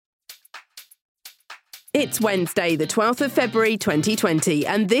It's Wednesday, the 12th of February 2020,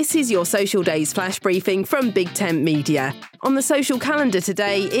 and this is your Social Days flash briefing from Big Tent Media. On the social calendar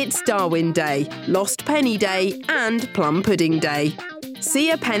today, it's Darwin Day, Lost Penny Day, and Plum Pudding Day.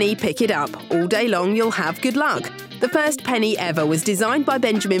 See a penny, pick it up. All day long you'll have good luck. The first penny ever was designed by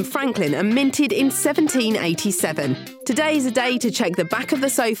Benjamin Franklin and minted in 1787. Today is a day to check the back of the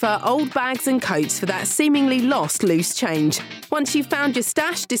sofa, old bags and coats for that seemingly lost loose change. Once you've found your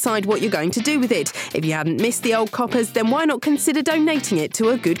stash, decide what you're going to do with it. If you hadn't missed the old coppers, then why not consider donating it to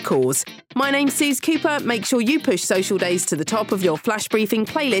a good cause? My name's Suze Cooper. Make sure you push Social Days to the top of your flash briefing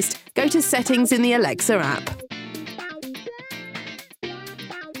playlist. Go to Settings in the Alexa app.